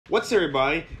What's up,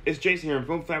 everybody? It's Jason here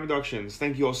from Filmmaker Productions.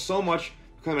 Thank you all so much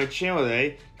for coming to my channel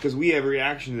today, because we have a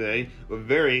reaction today of a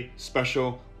very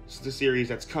special series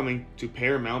that's coming to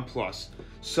Paramount Plus.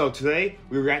 So today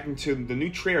we're reacting to the new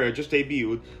trailer that just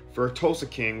debuted for Tulsa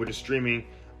King, which is streaming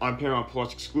on Paramount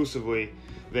Plus exclusively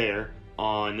there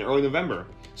on early November.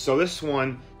 So this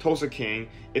one, Tulsa King,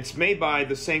 it's made by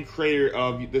the same creator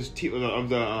of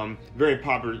the very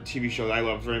popular TV show that I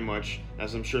love very much,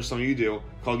 as I'm sure some of you do,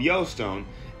 called Yellowstone.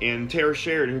 And Taylor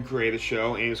Sheridan, who created the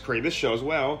show and has created this show as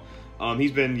well,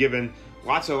 he's been given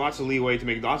lots of leeway to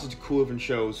make lots of cool different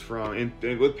shows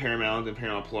with Paramount and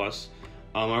Paramount Plus.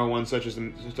 Other ones such as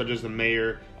the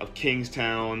Mayor of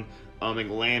Kingstown, like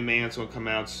Landman's going to come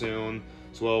out soon,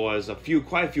 as well as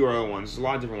quite a few other ones. There's a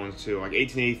lot of different ones too, like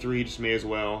 1883 just made as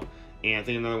well, and I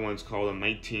think another one's called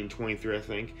 1923, I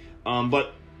think.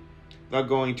 But without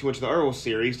going too much of the Earl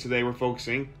series, today we're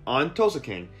focusing on Tulsa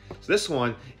King. So this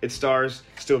one, it stars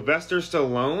Sylvester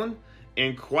Stallone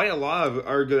and quite a lot of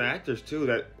other good actors too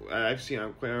that I've seen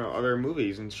on quite other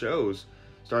movies and shows.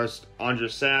 Stars Andre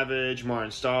Savage, Martin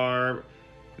Starr,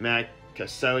 Matt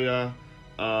Casella,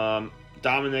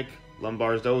 Dominic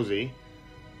Lombardozzi,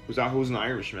 who's an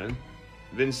Irishman,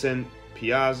 Vincent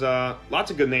Piazza, lots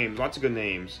of good names,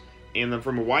 and then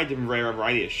from a wide different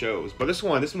variety of shows. But this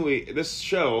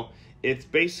show, it's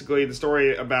basically the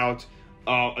story about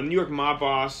a New York mob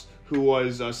boss who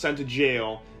was sent to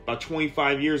jail about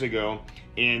 25 years ago,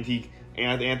 and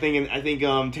I think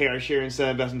Taylor Sheridan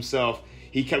said about himself,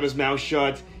 he kept his mouth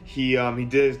shut. He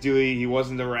did his duty. He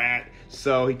wasn't a rat,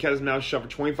 so he kept his mouth shut for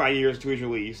 25 years till he was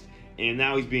released. And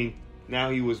after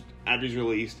he's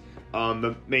released,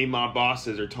 the main mob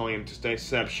bosses are telling him to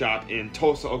set up shop in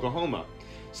Tulsa, Oklahoma.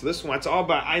 So this one,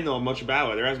 I know much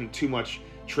about it. There hasn't been too much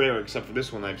trailer except for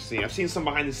this one I've seen. I've seen some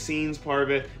behind the scenes part of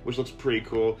it, which looks pretty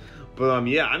cool. But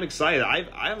yeah, I'm excited.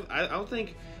 I don't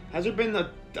think, has there been a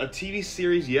TV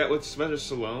series yet with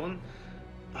Sylvester Stallone?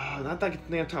 Not that I can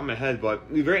think off the top of my head, but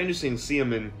it'd be very interesting to see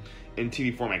him in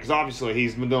TV format, because obviously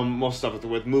he's done most stuff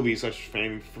with movies, such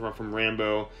fame from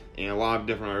Rambo and a lot of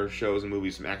different other shows and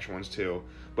movies, some action ones too.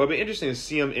 But it'd be interesting to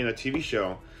see him in a TV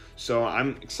show. So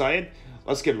I'm excited.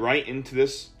 Let's get right into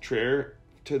this trailer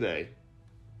today.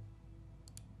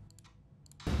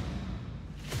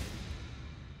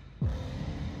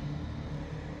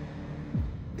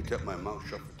 I kept my mouth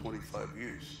shut for 25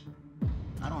 years.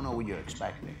 I don't know what you're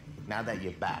expecting, now that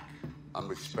you're back.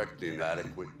 I'm expecting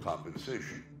adequate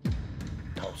compensation.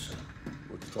 Tulsa.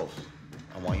 What's Tulsa?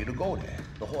 I want you to go there.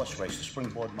 The horse race, the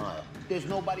Springboard Mile. There's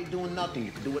nobody doing nothing.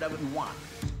 You can do whatever you want.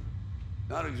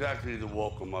 Not exactly the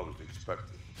welcome I was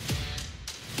expecting.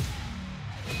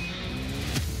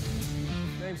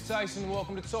 Name's Tyson.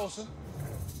 Welcome to Tulsa.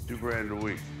 $2,000 a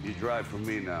week. You drive for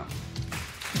me now.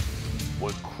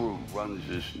 What crew runs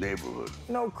this neighborhood?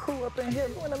 No crew up in here.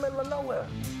 We're in the middle of nowhere.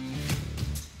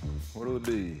 What'll it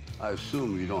be? I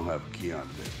assume you don't have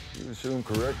Keontae. You assumed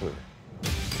correctly.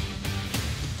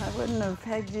 I wouldn't have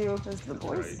pegged you as the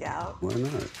Boy Scout. Why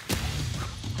not?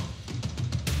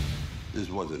 This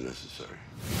wasn't necessary.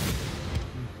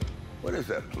 What is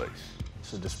that place?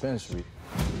 It's a dispensary.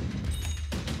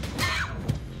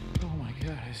 Oh my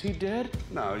God, is he dead?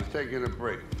 No, he's taking a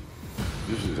break.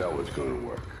 This is how it's gonna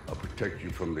work. I'll protect you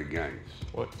from the gangs.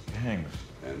 What gangs?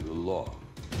 And the law.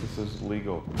 This is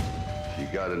legal. You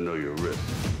gotta know your risk.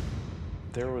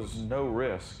 There was no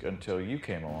risk until you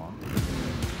came along.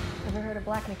 Ever heard of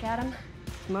Black McAdam?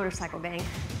 Motorcycle gang.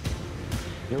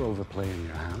 You're overplaying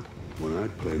your hand. When I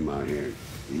play my hand,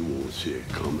 you won't see it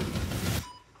coming.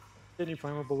 Any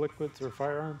flammable liquids or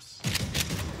firearms?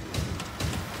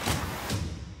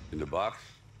 In the box?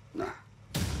 Nah.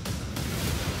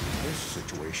 This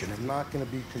situation is not going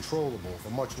to be controllable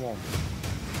for much longer.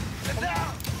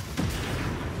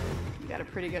 You got a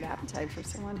pretty good appetite for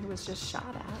someone who was just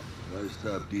shot at. If I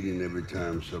stopped eating every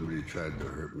time somebody tried to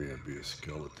hurt me, I'd be a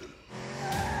skeleton.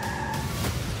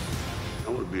 I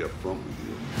want to be upfront with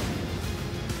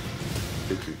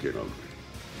you. It could get ugly.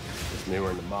 Just me in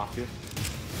the mafia.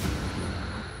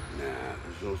 Nah,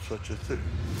 there's no such a thing.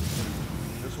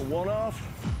 Is this a one-off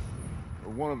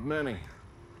or one of many?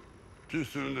 Too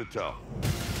soon to tell.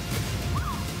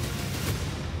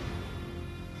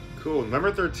 Cool,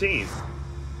 November 13th.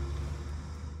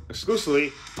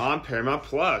 Exclusively on Paramount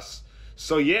Plus.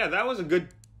 So yeah, that was a good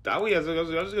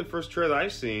first trailer that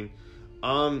I've seen.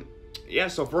 Yeah,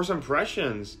 so first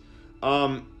impressions.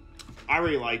 I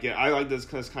really like it. I like this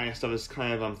kind of stuff, this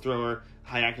kind of thriller,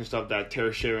 high action stuff that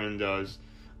Taylor Sheridan does.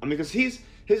 Because his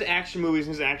action movies,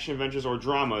 his action adventures or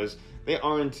dramas, they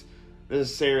aren't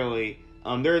necessarily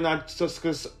they're not just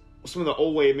because some of the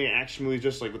old way made action movies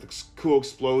just like with cool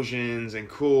explosions and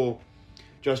cool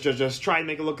just try and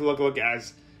make it look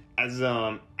as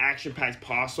action packed as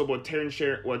possible. What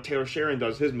Taylor Sheridan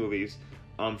does his movies,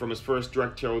 from his first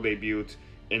directorial debut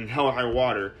in Hell or High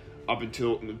Water up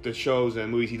until the shows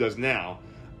and movies he does now.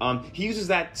 He uses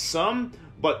that some,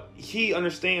 but he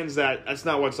understands that that's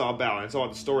not what it's all about. It's all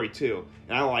about the story too.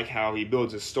 And I like how he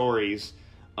builds his stories,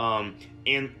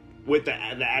 and with the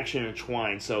action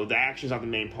intertwined. So the action's not the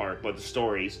main part, but the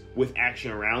stories with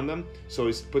action around them. So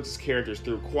he puts his characters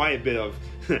through quite a bit of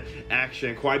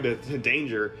action, quite a bit of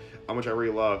danger, which I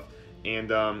really love.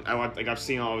 And I've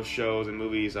seen all his shows and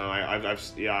movies. I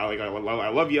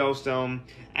love Yellowstone.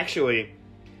 Actually,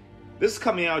 this is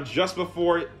coming out just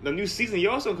before the new season of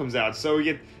Yellowstone comes out, so we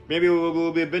get maybe a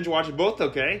little bit of binge watching both.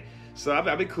 Okay, so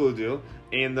that'd be cool to do.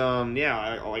 And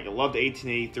I loved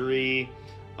 1883.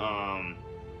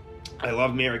 I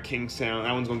love Mayor of Kingstown.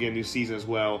 That one's gonna get a new season as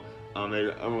well.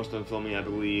 They're almost done filming, I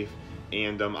believe.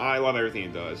 And I love everything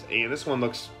it does. And this one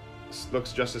looks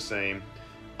just the same.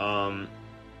 I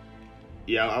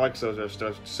like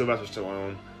Sylvester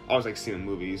Stallone. I always like seeing the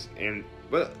movies,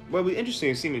 but it'll be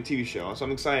interesting to see him in a TV show. So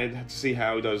I'm excited to see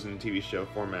how he does in the TV show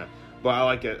format. But I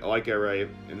like it, right?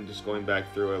 And just going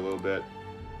back through it a little bit.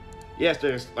 Yes,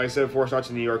 like I said before, starts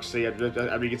in New York City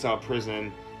after he gets out of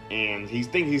prison, and he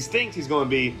thinks he's going to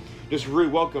be just really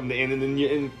welcomed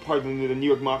in part of the New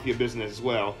York Mafia business as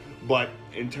well. But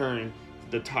in turn,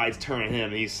 the tides turn on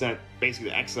him, and he's sent basically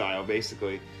to exile,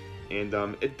 basically. And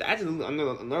it adds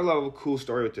another level of cool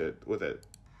story with it.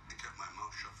 I kept my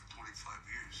mouth shut for 25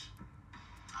 years.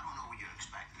 I don't know what you're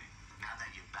expecting now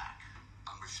that you're back.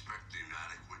 I'm expecting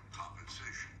adequate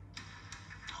compensation.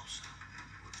 Tulsa.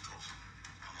 What's Tulsa?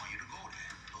 I want you to go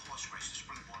there. The horse race, the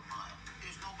springboard mile.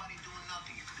 There's nobody doing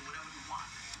nothing. You can do whatever you want.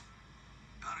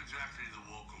 Not exactly the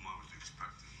welcome I was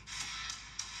expecting.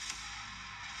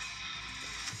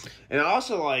 And I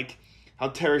also like how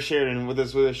Taylor Sheridan with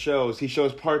his shows, he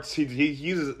shows parts, he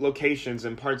uses locations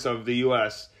in parts of the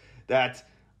U.S. that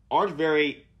aren't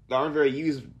very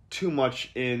used too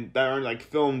much that aren't like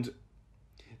filmed,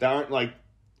 that aren't like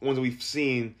ones that we've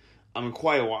seen in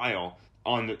quite a while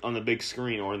on the big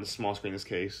screen or in the small screen in this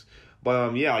case.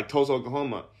 But like Tulsa,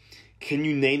 Oklahoma. Can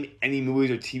you name any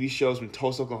movies or TV shows from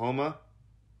Tulsa, Oklahoma?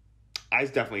 I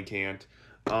definitely can't.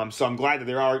 So I'm glad that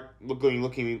they are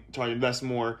looking trying to invest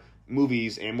more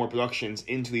movies and more productions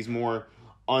into these more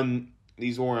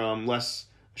less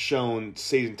shown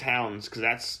cities and towns,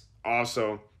 because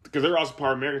they're also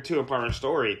part of America too and part of our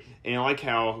story. And I like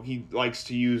how he likes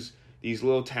to use these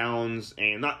little towns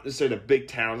and not necessarily the big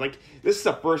towns. Like this is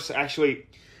the first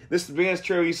this is the biggest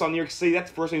trailer you saw in New York City.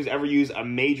 That's the first time he's ever used a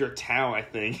major town, I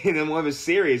think, in one of his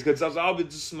series, because it's all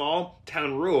just small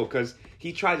town rule. Because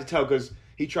he tried to tell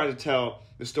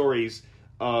the stories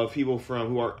of people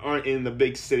who aren't in the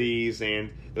big cities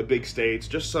and the big states.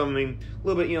 Just something a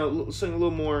little bit, something a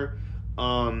little more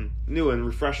new and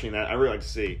refreshing that I really like to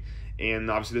see. And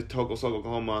obviously, the Tulsa,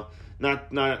 Oklahoma, not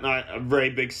a very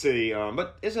big city,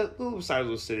 but it's a little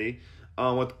sizable city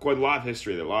with quite a lot of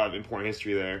history, a lot of important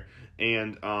history there.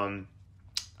 And I'm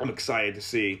excited to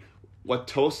see what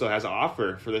Tulsa has to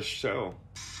offer for this show.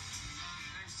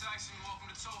 Thanks, Tyson. Welcome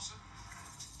to Tulsa.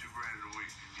 $2,000 a week.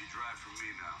 You drive for me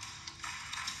now.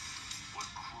 What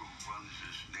crew runs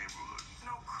this neighborhood?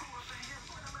 No crew up in here.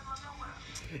 Put them in my nowhere.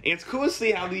 And it's cool to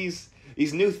see how these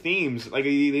new themes, like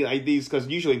these, because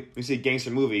usually we see gangster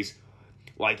movies,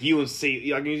 like you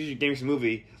see a gangster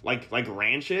movie, like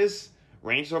ranches,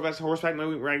 horseback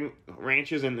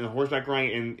ranches and horseback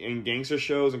riding in gangster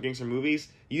shows and gangster movies.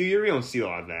 You really don't see a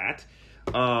lot of that,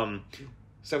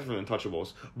 except for the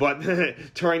Untouchables. But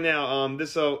turning now,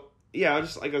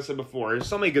 just like I said before, there's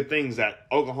so many good things that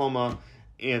Oklahoma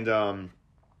and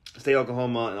state of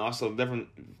Oklahoma, and also different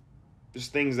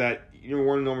just things that you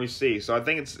wouldn't normally see. So I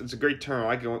think it's a great term. I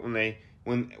like it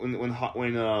when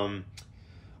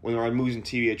there are movies and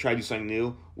TV that try to do something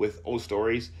new with old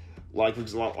stories. Like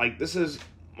this is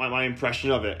my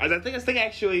impression of it. I think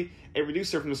actually a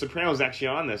producer from The Sopranos is actually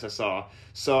on this. I saw.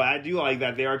 So I do like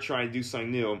that they are trying to do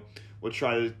something new. We'll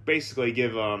try to basically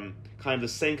give kind of the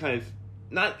same kind of,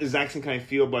 not exact same kind of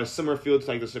feel, but a similar feel to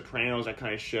like The Sopranos, that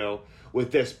kind of show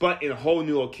with this, but in a whole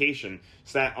new location.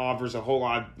 So that offers a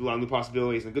lot of new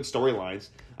possibilities and good storylines.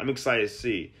 I'm excited to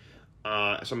see.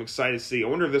 I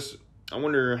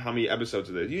wonder how many episodes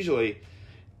it is. Usually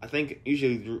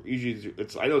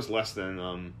it's, I know it's less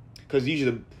than, because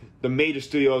usually the major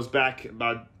studios back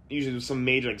about, usually some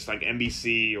major, like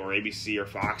NBC or ABC or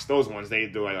Fox, those ones, they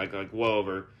do like well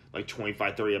over like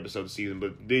 25, 30 episodes a season.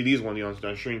 But these ones,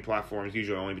 on streaming platforms,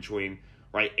 usually only between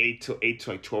 8 to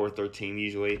like 12 or 13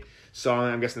 usually. So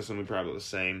I'm guessing this one will be probably the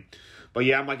same. But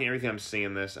yeah, I'm liking everything I'm seeing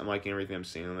in this. I'm liking everything I'm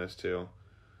seeing in this too.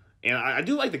 And I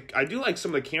do like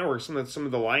some of the camera work, some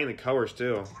of the lighting and the colors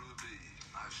too.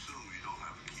 I assume you don't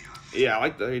have a key on. Yeah,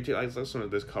 I like some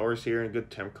of those colors here and good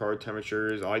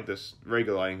temperatures. I like this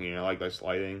regular lighting here. I like this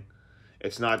lighting.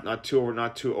 It's not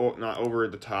over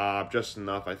the top, just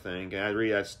enough, I think. And I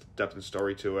really add depth and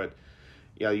story to it.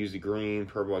 Yeah, I use the green,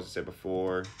 purple, as I said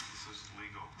before. This is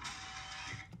legal.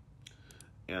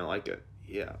 And I like it.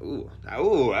 Yeah. Ooh,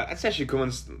 that's actually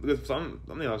cool.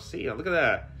 Something I'll see. Look at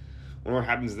that. Wonder what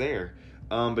happens there.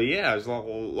 But yeah, there's a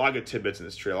lot of good tidbits in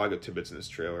this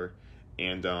trailer.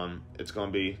 And it's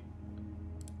gonna be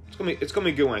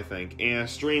a good one, I think. And it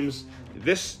streams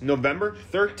this November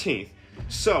 13th.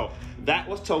 So that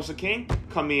was Tulsa King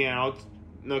coming out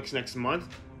next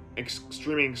month,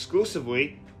 streaming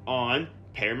exclusively on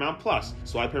Paramount Plus.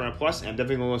 So I have Paramount Plus, and I'm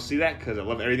definitely going to see that because I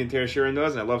love everything Taylor Sheridan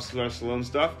does, and I love Sylvester Stallone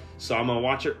stuff. So I'm going to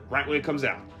watch it right when it comes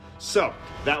out. So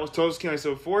that was Tulsa King, like I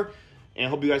said before, and I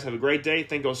hope you guys have a great day.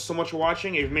 Thank you all so much for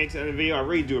watching. If you made it to the end of the video, I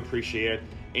really do appreciate it.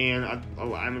 And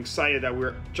I'm excited that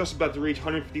we're just about to reach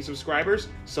 150 subscribers.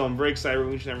 So I'm very excited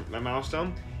we're reaching that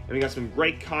milestone. And we got some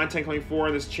great content coming forward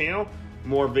on this channel.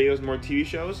 More videos, more TV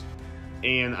shows.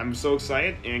 And I'm so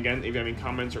excited. And again, if you have any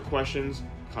comments or questions,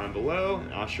 comment below,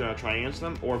 and I'll try and answer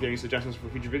them. Or if you have any suggestions for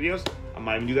future videos, I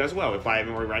might even do that as well if I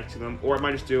haven't already reacted to them. Or I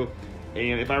might just do,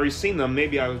 and if I already seen them,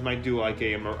 maybe I might do like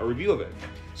a review of it.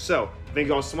 So, thank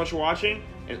you all so much for watching.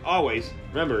 And always,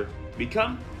 remember,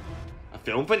 become a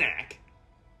film fanatic.